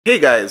Hey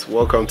guys,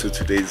 welcome to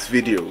today's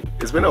video.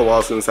 It's been a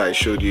while since I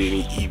showed you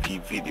any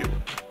EV video,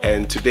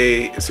 and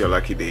today is your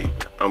lucky day.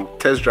 I'm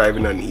test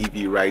driving an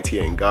EV right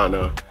here in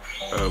Ghana.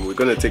 We're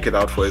gonna take it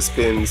out for a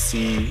spin,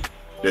 see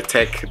the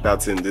tech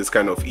that's in this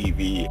kind of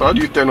EV. How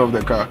do you turn off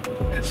the car?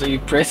 So you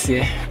press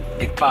here,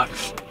 it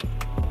parks.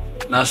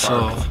 That's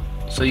all.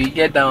 So you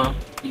get down,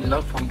 you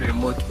lock from the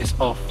remote, it's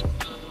off.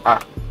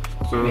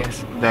 So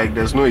yes. Like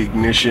there's no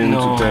ignition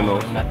to turn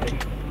off?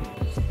 Nothing.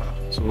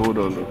 So hold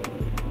on though.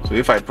 So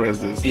if I press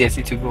this, yes,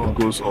 it will go. It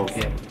goes off.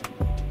 Yeah.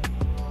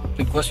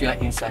 Because you are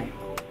inside.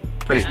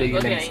 Press the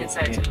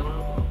inside.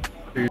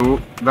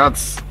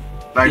 That's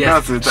like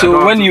yes. that's it.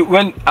 So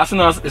as soon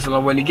as it's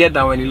locked, when you get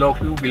down, when you lock,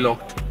 it will be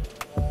locked.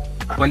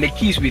 When the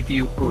key is with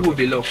you, it will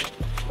be locked.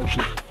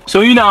 Okay.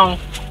 So you now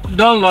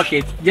don't lock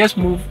it. Just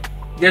move.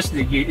 Just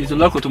the gate. It's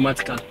locked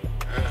automatically.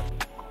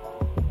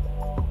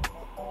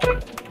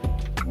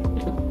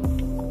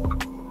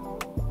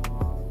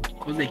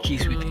 Because the key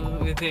is with you.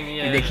 If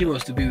the key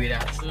was to be with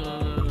us.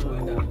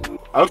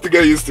 I have to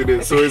get used to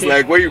this. So it's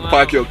like when you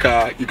park your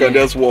car, you can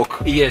just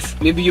walk. Yes,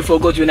 maybe you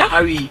forgot, you're in a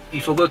hurry,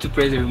 you forgot to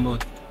press the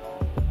remote.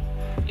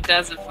 It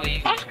does it for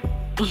you.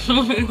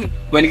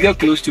 When you get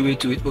close to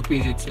it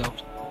opens itself.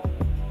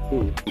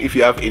 If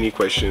you have any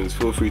questions,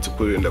 feel free to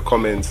put it in the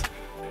comments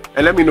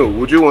and let me know,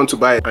 would you want to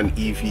buy an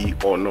EV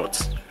or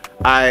not?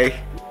 I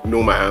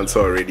know my answer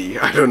already.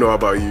 I don't know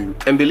about you.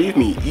 And believe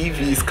me,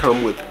 EVs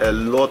come with a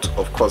lot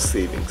of cost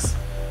savings.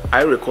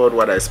 I record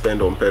what I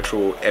spend on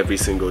petrol every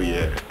single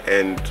year,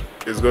 and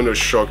it's going to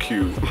shock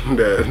you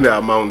the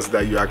amounts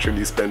that you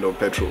actually spend on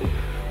petrol.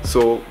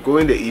 So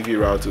going the EV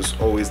route is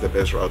always the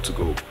best route to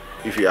go,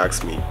 if you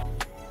ask me.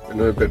 You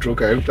know, a petrol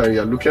car, every time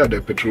you're looking at the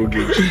petrol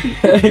gauge.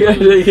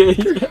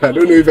 I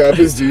don't know if it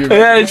happens to you.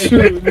 Yeah, it's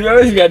true. You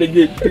always got the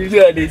gauge. You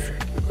do like this.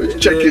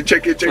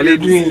 Check it.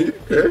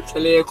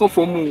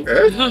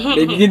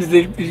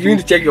 They begin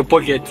to check your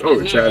pocket.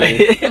 Oh,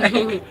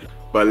 Charlie.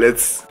 But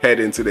let's head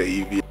into the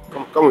EV.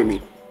 Come with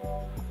me.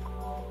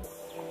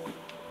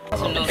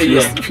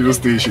 Fuel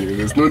station.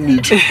 There's no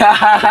need. So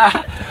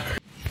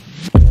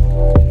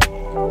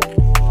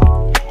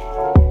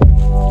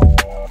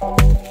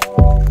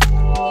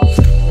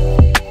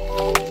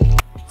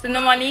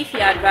normally if you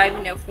are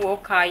driving a full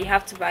car, you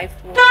have to buy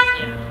fuel.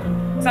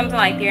 Something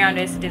like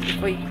 300 cedis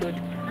before you could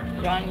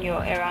run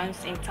your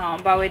errands in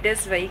town. But with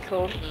this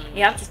vehicle,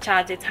 you have to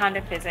charge it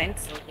 100%.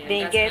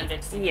 Then you get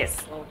 100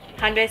 cedis.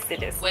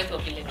 Worth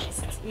of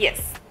electricity. Yes.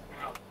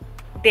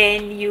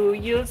 Then you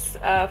use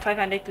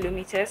 500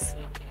 kilometers,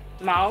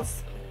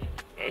 miles.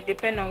 It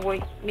depends on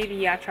what, maybe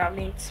you are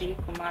traveling to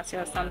Kumasi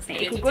or something.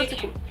 It could go to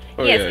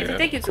it will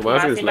take you to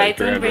Kumasi, but it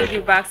won't bring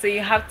you back, so you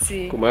have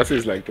to Kumasi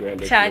is like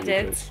 300 charge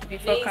kilometers. it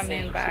before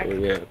coming back. So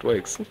yeah, it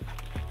works.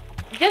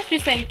 Just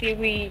recently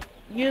we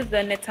used the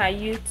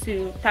Netayu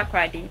to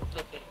Takrady.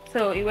 Okay.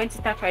 So we went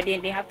to Takrady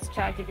and they have to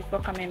charge it before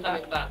coming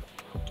back.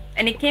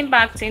 And it came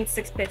back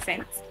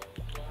 26%.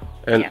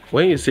 And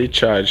when you say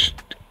charge,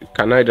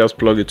 can I just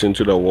plug it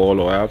into the wall,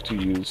 or I have to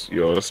use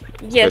your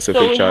Yes,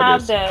 specific so we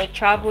chargers? have the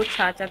travel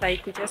charger that you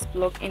could just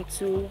plug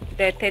into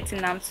the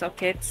 13-amp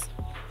socket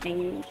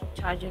and you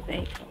charge your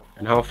vehicle.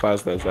 And how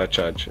fast does that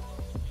charge?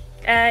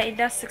 It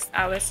does 6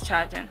 hours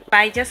charging.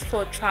 But just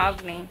for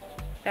traveling,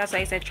 that's why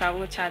it's a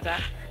travel charger.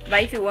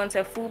 But if you want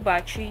a full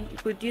battery, you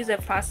could use a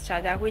fast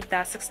charger which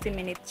does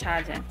 60-minute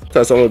charging. What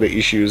are some of the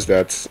issues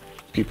that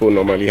people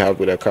normally have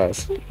with their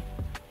cars?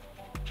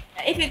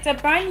 If it's a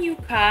brand new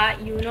car,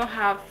 you will not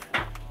have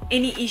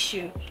any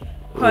issue,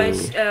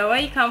 because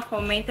when you come for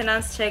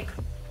maintenance check,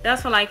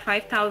 that's for like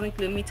 5,000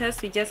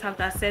 kilometers. We just have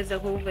to assess the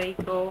whole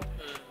vehicle.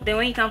 Then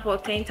when you come for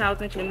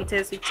 10,000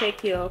 kilometers, we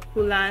check your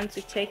coolant,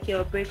 we check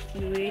your brake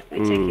fluid,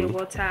 we check your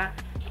water.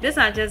 These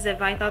are just the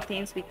vital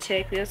things we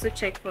check. We also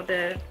check for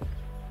the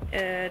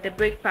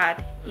brake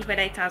pad, if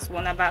whether it has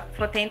worn out. But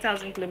for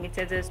 10,000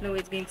 kilometers, there's no way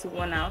it's going to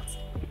worn out.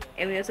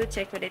 And we also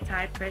check for the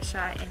tire pressure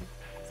and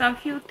some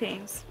few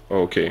things.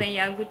 Okay. Then you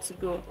are good to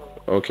go.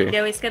 Okay.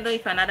 Then we schedule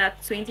it for another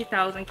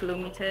 20,000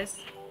 kilometers.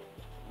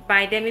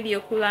 By then, maybe your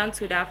coolant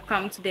would have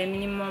come to the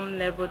minimum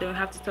level. Then we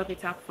have to top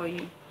it up for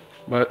you.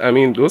 But I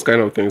mean, those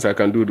kind of things, I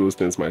can do those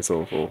things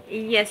myself. Oh.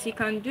 Yes, you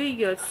can do it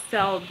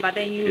yourself, but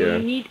then you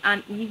need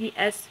an EV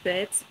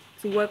expert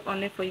to work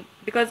on it for you.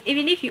 Because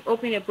even if you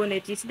open the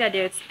bonnet, you see that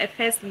there's a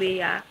first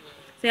layer.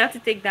 So you have to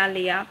take that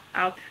layer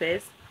out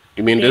first.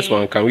 You mean this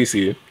one? Can we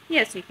see it?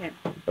 Yes, we can.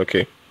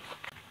 Okay.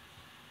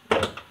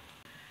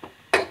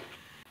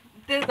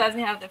 This doesn't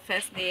have the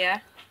first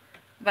layer,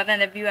 but then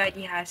the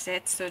BYD has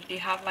it, so they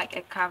have like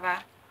a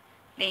cover.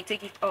 Then you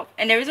take it off,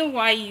 and the reason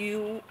why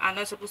you are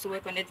not supposed to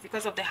work on it is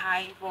because of the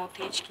high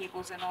voltage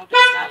cables and all those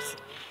stuff.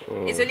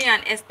 It's only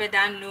an expert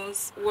that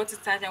knows what to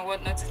touch and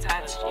what not to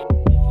touch.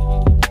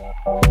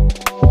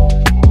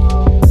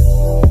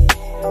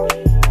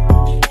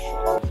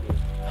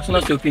 As soon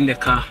as you open the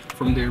car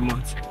from the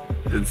remote,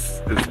 It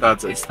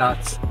starts. it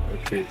starts.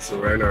 Okay, so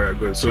right now we're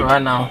good. So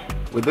right now,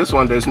 with this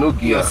one, there's no your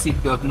gear.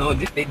 seatbelt, no,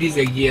 this is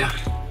a gear.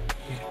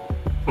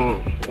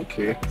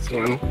 Okay,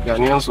 so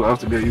Ghanaians will have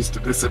to get used to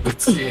this a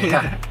bit.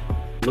 Yeah.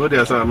 No,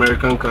 there are some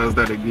American cars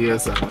that the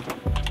gears are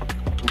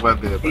over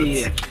there, but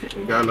Yeah.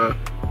 in Ghana.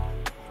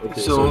 Okay,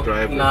 So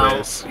drive now,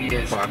 reverse.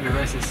 yes, Park.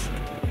 reverse is,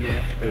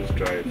 yeah. Let's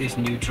drive. This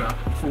neutral,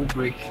 full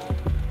brake.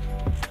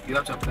 You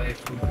have to apply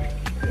full brake.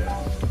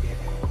 Yeah.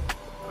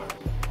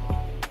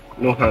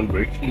 No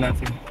handbrake.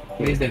 Nothing.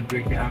 This is the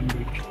brake, the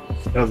handbrake.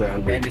 That's the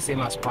handbrake. And the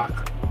same as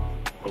park.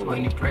 Oh.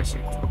 When you press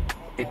it,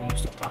 it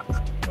moves to park.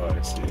 Oh,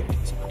 I see.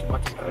 It's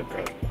automatic.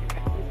 Okay.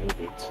 Move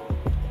it.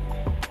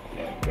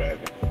 Yeah,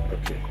 driving.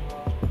 Okay.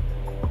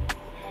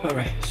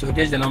 Alright, so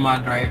this is the normal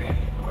driving.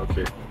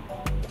 Okay.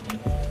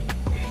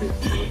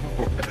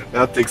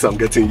 That takes some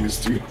getting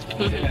used to.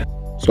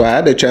 So I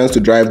had a chance to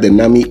drive the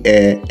Nami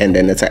Air and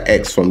the Netta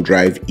X from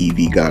Drive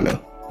EV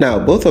Ghana. Now,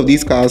 both of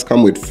these cars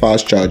come with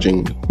fast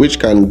charging, which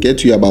can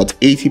get you about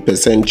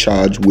 80%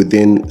 charge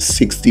within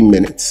 60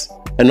 minutes.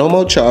 A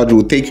normal charge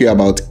will take you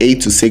about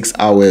 8 to 6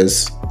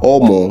 hours or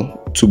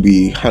more to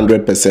be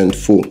 100%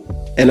 full.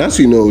 And as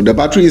you know, the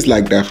battery is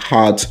like the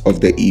heart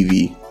of the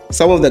EV.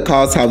 Some of the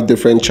cars have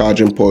different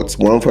charging ports,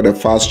 one for the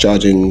fast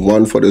charging,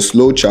 one for the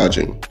slow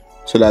charging,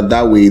 so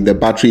that way the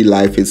battery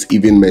life is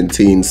even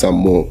maintained some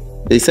more.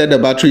 They said the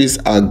batteries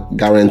are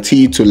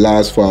guaranteed to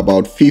last for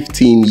about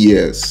 15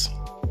 years.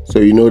 So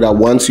you know that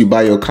once you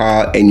buy your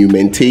car and you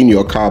maintain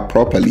your car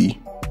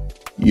properly,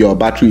 your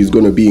battery is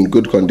going to be in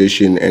good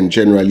condition, and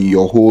generally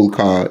your whole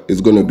car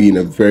is going to be in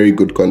a very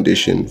good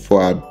condition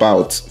for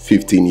about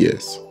 15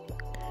 years.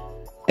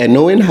 And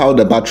knowing how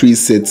the battery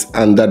sits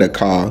under the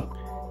car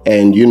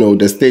and you know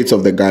the state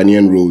of the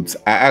Ghanaian roads,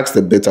 I asked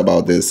a bit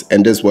about this,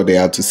 and this is what they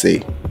had to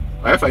say.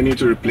 If I need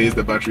to replace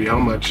the battery, how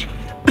much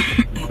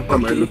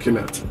am I looking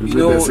at? Is it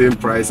the same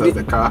price as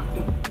the car?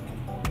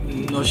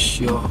 Not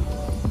sure.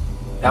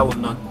 That would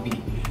not be,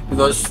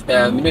 because you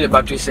know the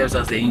battery serves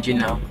as the engine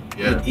now.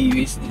 Yeah. The EV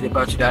is the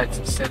battery that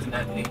serves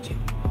as the engine.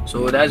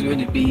 So that's going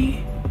to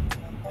be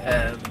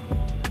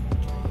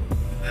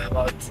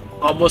about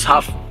almost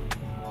half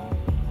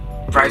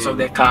price of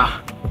the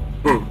car.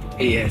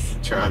 Yes.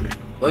 Charlie.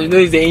 But you know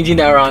it's the engine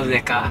that runs the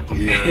car.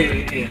 Yeah.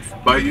 Yes.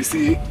 But you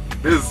see,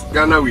 this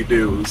Ghana we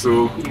do,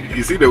 so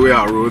you see the way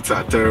our roads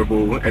are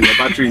terrible and the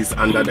battery is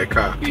under the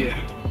car. Yeah.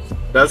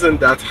 Doesn't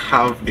that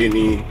have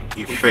any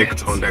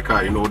effect on the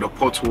car? You know, the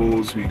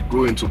potholes, we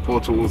go into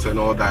potholes and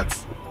all that.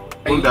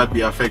 Won't that be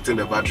affecting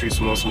the battery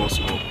small?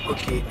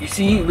 Okay, you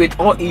see, with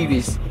all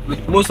EVs,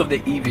 with most of the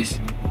EVs,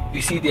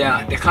 you see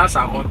the cars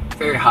are on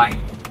very high.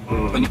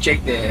 When you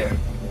check the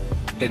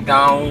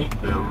down,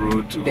 the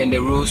road, then the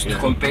roads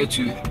compared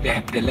to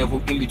the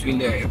level in between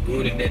the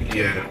road and then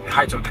the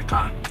height of the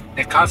car.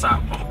 The cars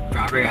are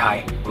very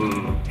high.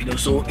 You know,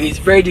 so it's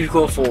very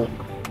difficult for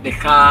the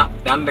car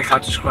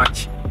to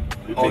scratch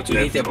or to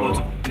hit a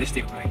pothole.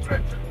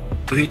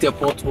 To hit a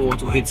pothole or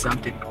to hit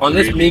something.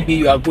 Unless maybe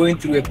you are going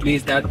through a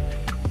place that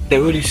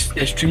the road is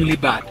extremely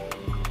bad.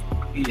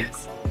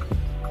 Yes.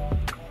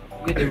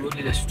 The road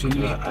is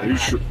extremely bad. Are you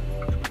sure?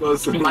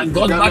 Because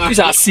batteries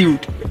are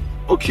sealed.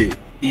 Okay.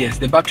 Yes,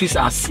 the batteries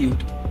are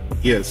sealed.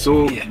 Yeah,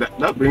 so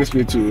that brings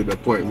me to the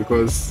point,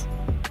 because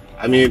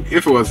I mean,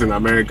 if it was in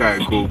America,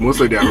 I go, most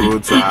of their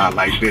roads are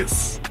like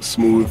this,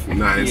 smooth,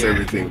 nice,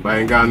 everything. But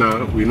in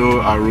Ghana, we know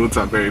our roads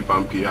are very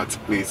bumpy at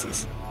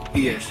places.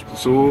 Yes.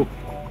 So,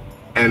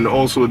 and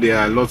also there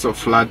are lots of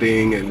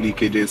flooding and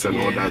leakages and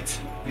all that.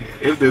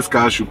 If this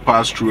car should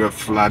pass through a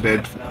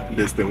flooded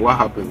this thing, what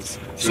happens?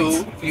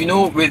 So, you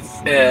know, with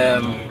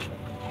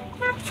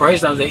for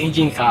instance, the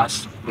engine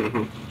cars,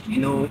 you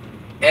know,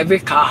 every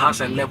car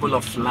has a level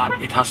of flood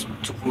it has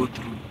to go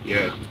through.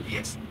 Yeah.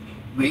 Yes.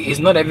 It's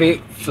not every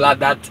flood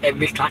that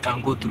every car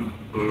can go through.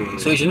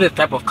 So you should know the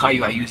type of car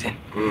you are using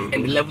and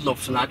the level of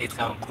flood it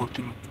can go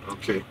through.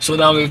 Okay. So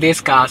now with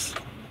these cars,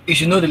 you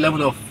should know the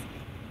level of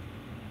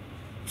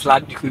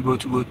flood you could go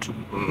through.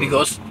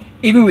 Because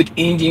even with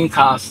engine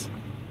cars,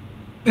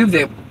 if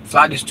the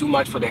flood is too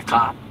much for the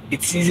car,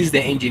 it seizes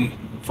the engine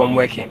from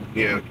working.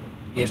 Yeah.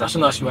 Yes, as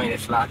soon as you are in the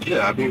flood.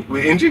 Yeah, I mean,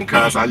 with engine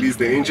cars, at least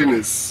the engine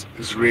is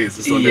raised,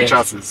 it's on the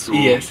chassis, so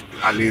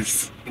at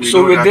least.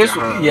 So with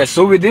this,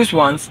 so with these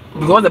ones,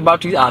 because the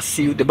batteries are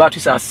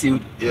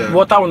sealed,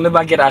 water will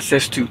never get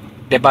access to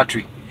the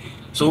battery.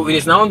 So it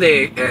is now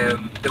the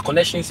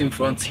connections in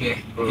front here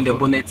in the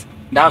bonnet.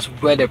 That's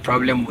where the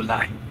problem will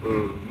lie.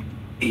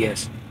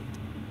 Yes.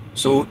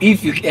 So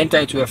if you enter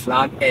into a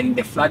flood and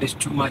the flood is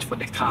too much for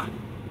the car,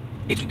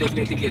 it will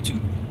definitely get you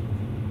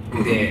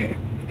the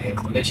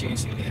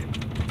connections in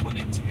the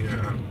bonnet.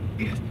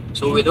 Yes.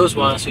 So with those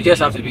ones, you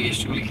just have to be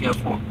extremely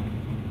careful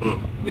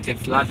with the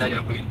flood that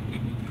you're going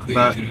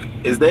through.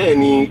 Is there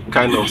any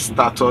kind of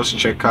status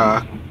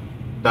checker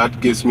that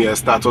gives me a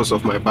status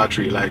of my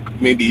battery?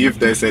 Like maybe if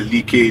there's a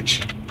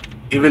leakage,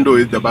 even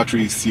though the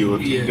battery is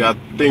sealed, there are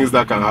things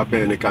that can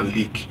happen and it can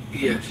leak.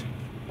 Yes.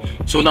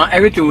 So now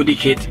everything will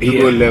indicate.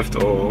 You go left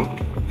or?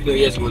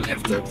 Yes, go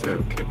left.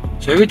 Okay.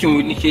 So everything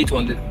will indicate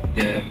on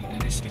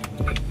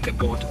the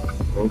board.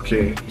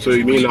 Okay. So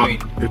you mean now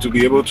it will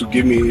be able to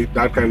give me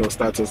that kind of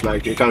status,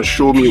 like it can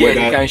show me whether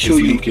it can show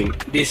it's you leaking.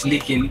 This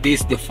leaking,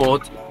 this the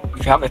fault.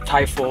 If you have a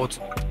tie fault,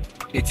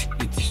 it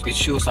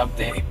shows up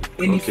there.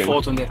 any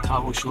fault on the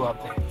car will show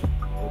up there.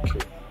 Okay.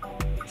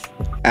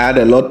 I had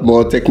a lot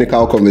more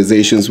technical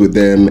conversations with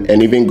them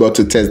and even got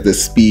to test the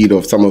speed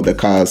of some of the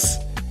cars.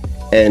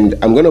 And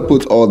I'm going to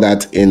put all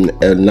that in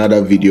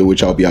another video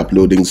which I'll be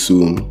uploading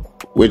soon,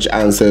 which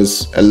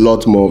answers a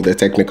lot more of the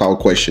technical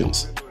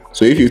questions.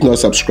 So if you've not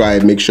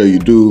subscribed, make sure you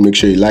do. Make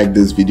sure you like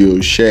this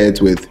video, share it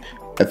with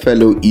a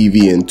fellow EV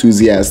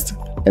enthusiast,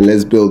 and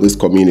let's build this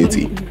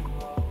community.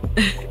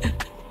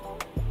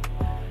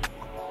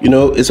 You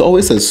know, it's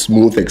always a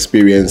smooth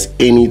experience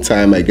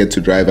anytime I get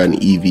to drive an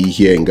EV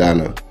here in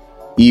Ghana.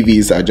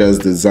 EVs are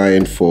just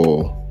designed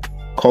for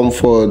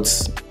comfort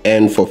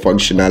and for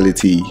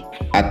functionality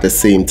at the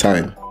same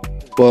time.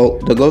 Well,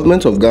 the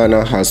government of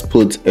Ghana has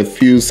put a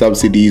few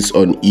subsidies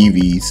on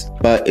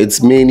EVs, but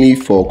it's mainly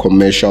for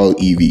commercial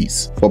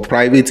EVs. For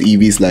private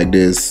EVs like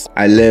this,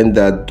 I learned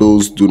that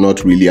those do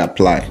not really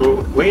apply.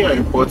 So when you're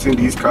importing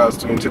these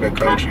cars into the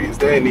country, is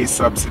there any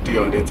subsidy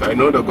on it? I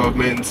know the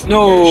government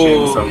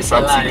mentioned some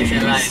subsidies.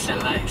 It's a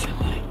lie.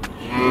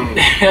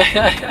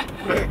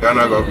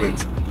 Ghana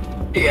government.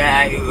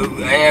 Yeah,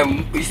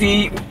 you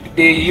see,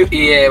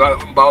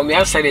 but we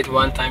have said it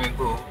one time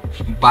ago,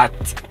 but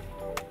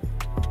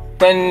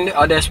when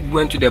others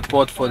went to the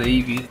port for the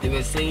EVs, they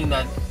were saying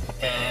that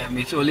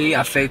it only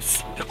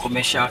affects the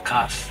commercial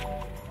cars,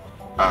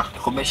 the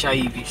commercial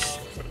EVs.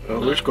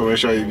 Which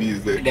commercial EV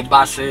is there? The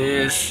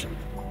buses.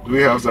 Do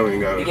we have some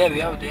in Ghana? Yeah,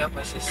 we have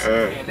buses,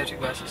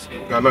 electric buses.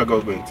 Yeah. Ghana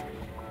government?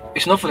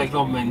 It's not for the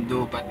government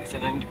though, but it's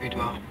an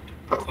individual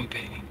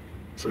company.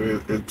 So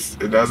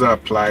it doesn't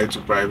apply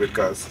to private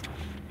cars?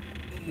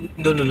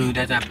 No, it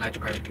doesn't apply to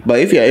private cars. But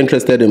if you're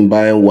interested in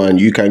buying one,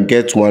 you can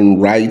get one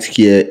right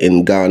here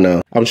in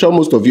Ghana. I'm sure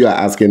most of you are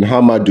asking,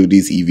 how much do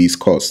these EVs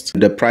cost?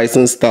 The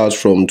pricing starts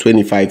from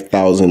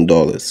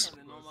 $25,000.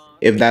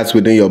 If that's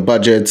within your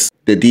budget,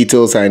 the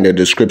details are in the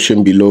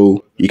description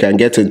below. You can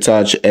get in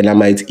touch and I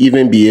might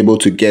even be able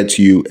to get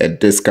you a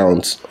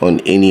discount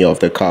on any of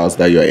the cars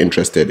that you're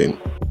interested in.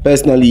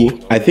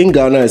 Personally, I think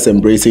Ghana is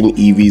embracing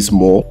EVs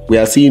more. We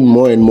are seeing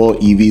more and more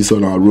EVs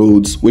on our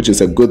roads, which is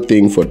a good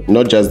thing for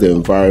not just the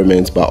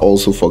environment, but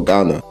also for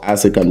Ghana,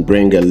 as it can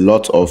bring a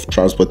lot of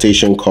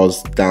transportation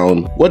costs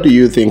down. What do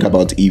you think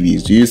about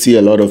EVs? Do you see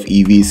a lot of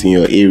EVs in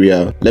your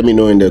area? Let me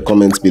know in the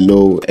comments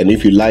below. And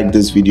if you like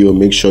this video,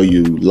 make sure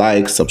you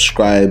like,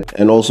 subscribe,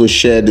 and also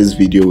share this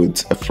video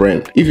with a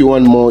friend. If you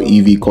want more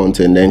EV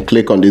content, then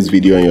click on this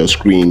video on your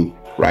screen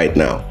right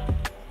now.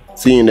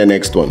 See you in the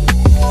next one.